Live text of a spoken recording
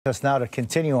Us now to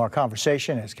continue our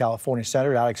conversation is California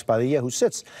Senator Alex Padilla, who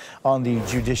sits on the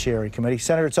Judiciary Committee.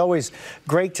 Senator, it's always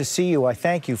great to see you. I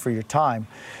thank you for your time.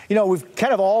 You know, we've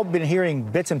kind of all been hearing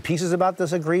bits and pieces about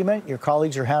this agreement. Your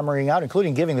colleagues are hammering out,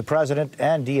 including giving the president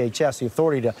and DHS the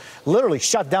authority to literally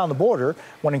shut down the border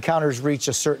when encounters reach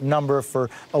a certain number for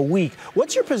a week.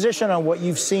 What's your position on what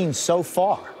you've seen so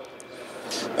far?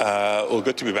 Well,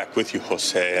 good to be back with you,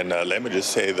 Jose. And let me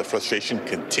just say the frustration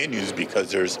continues because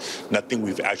there's nothing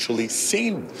we've actually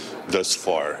seen thus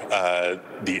far.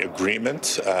 The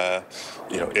agreement,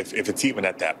 if it's even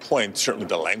at that point, certainly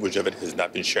the language of it has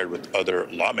not been shared with other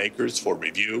lawmakers for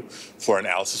review, for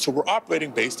analysis. So we're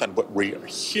operating based on what we are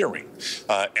hearing.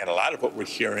 And a lot of what we're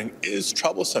hearing is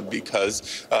troublesome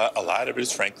because a lot of it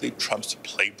is, frankly, Trump's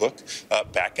playbook,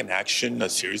 back in action, a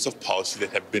series of policies that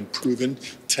have been proven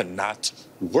to not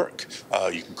work.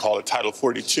 You can call it Title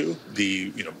 42,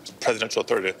 the presidential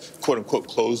authority to quote unquote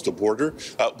close the border.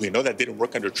 We know that didn't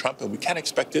work under Trump, and we can't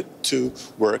expect it to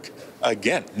work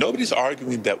again. Nobody's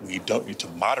arguing that we don't need to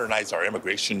modernize our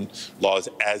immigration laws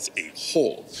as a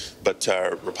whole, but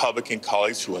Republican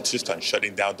colleagues who insist on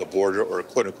shutting down the border or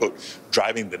quote unquote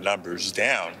driving the numbers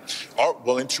down aren't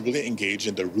willing to really engage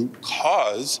in the root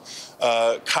cause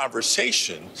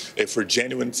conversation if we're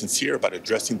genuine and sincere about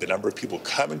addressing the number of people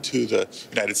coming to the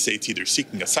United States either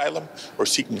seeking asylum or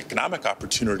seeking economic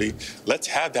opportunity. Let's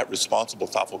have that responsible,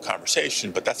 thoughtful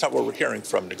conversation, but that's not what we're hearing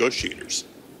from negotiators.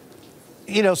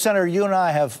 You know, Senator, you and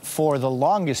I have, for the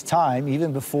longest time,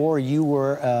 even before you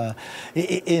were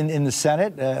in the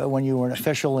Senate, when you were an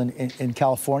official in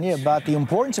California, about the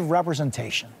importance of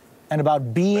representation and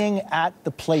about being at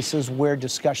the places where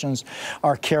discussions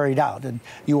are carried out. And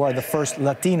you are the first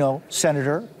Latino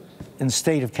senator in the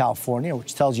state of California,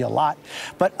 which tells you a lot.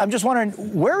 But I'm just wondering,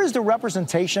 where is the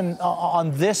representation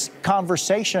on this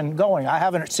conversation going? I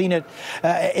haven't seen it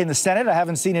in the Senate, I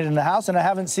haven't seen it in the House, and I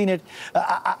haven't seen it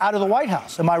out of the White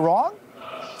House. Am I wrong?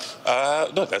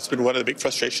 No, that's been one of the big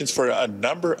frustrations for a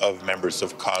number of members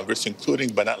of Congress, including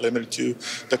but not limited to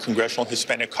the Congressional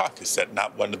Hispanic Caucus, that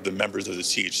not one of the members of the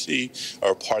CHC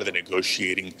are part of the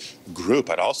negotiating group.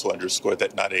 I'd also underscore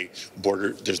that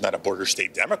there's not a border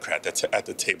state Democrat that's at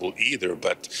the table either.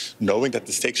 But knowing that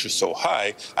the stakes are so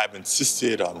high, I've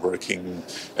insisted on working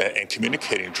and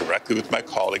communicating directly with my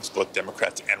colleagues, both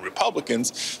Democrats and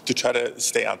Republicans, to try to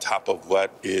stay on top of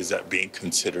what is being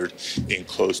considered in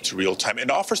close to real time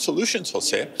and offer solutions,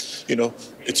 Jose. You know,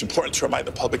 it's important to remind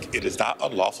the public it is not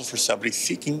unlawful for somebody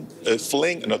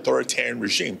fleeing an authoritarian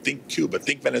regime, think Cuba,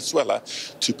 think Venezuela,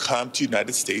 to come to the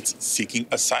United States seeking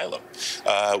asylum.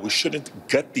 We shouldn't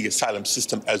gut the asylum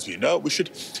system as we know. We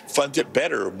should fund it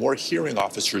better, more hearing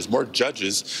officers, more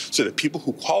judges, so that people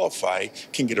who qualify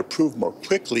can get approved more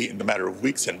quickly in the matter of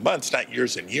weeks and months, not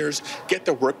years and years, get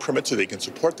their work permit so they can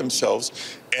support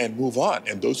themselves and move on.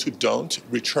 And those who don't,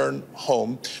 return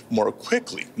home more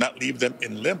quickly, not leave them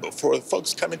in limbo. For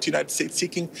folks coming to the United States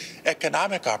seeking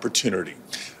economic opportunity,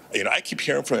 I keep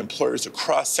hearing from employers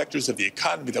across sectors of the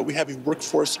economy that we have a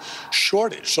workforce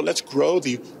shortage. So let's grow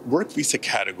the work visa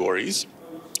categories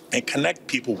and connect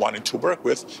people wanting to work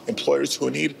with employers who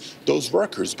need those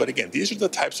workers. But again, these are the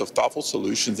types of thoughtful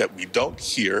solutions that we don't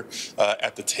hear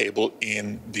at the table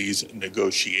in these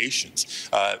negotiations.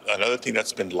 Another thing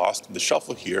that's been lost in the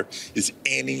shuffle here is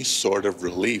any sort of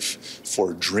relief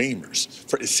for dreamers,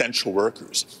 for essential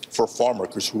workers, for farm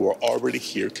workers who are already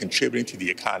here contributing to the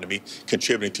economy,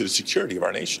 contributing to the security of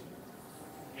our nation.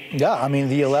 Yeah, I mean,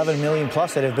 the 11 million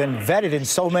plus that have been vetted in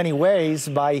so many ways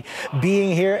by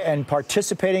being here and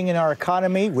participating in our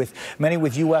economy, with many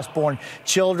with U.S.-born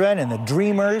children, and the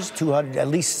dreamers, at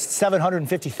least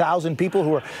 750,000 people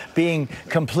who are being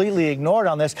completely ignored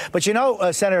on this. But you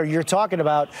know, Senator, you're talking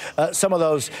about some of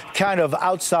those kind of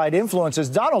outside influences.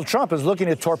 Donald Trump is looking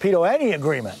to torpedo any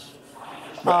agreement.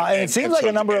 And it seems like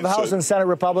a number of House and Senate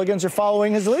Republicans are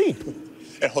following his lead.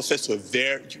 And Jose, so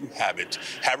there you have it.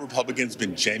 Have Republicans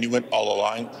been genuine all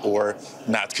along or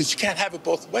not? Because you can't have it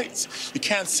both ways. You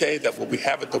can't say that what we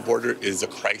have at the border is a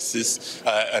crisis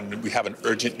and we have an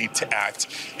urgent need to act,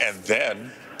 and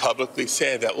then publicly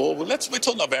say that, well, let's wait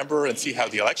till November and see how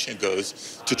the election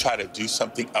goes to try to do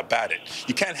something about it.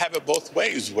 You can't have it both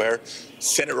ways, where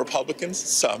Senate Republicans,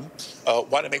 some,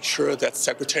 want to make sure that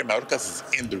Secretary Mayorkas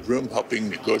is in the room helping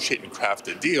negotiate and craft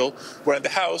a deal, where in the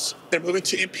House, they're moving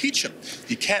to impeach him.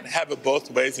 You can't have it both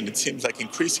ways, and it seems like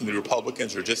increasingly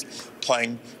Republicans are just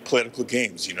playing political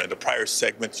games. You know, in the prior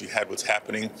segments, you had what's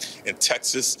happening in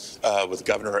Texas with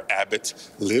Governor Abbott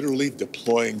literally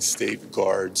deploying state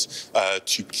guards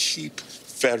to keep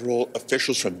federal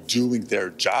officials from doing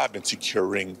their job and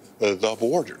securing the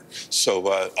border.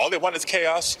 So all they want is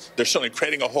chaos. They're certainly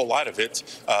creating a whole lot of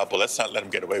it, but let's not let them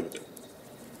get away with it.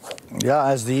 Yeah,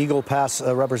 as the Eagle Pass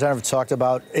representative talked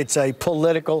about, it's a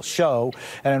political show.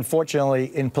 And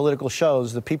unfortunately, in political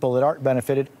shows, the people that aren't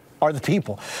benefited are the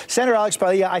people. Senator Alex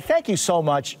Padilla, I thank you so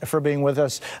much for being with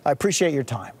us. I appreciate your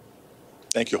time.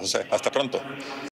 Thank you, Jose. Hasta pronto.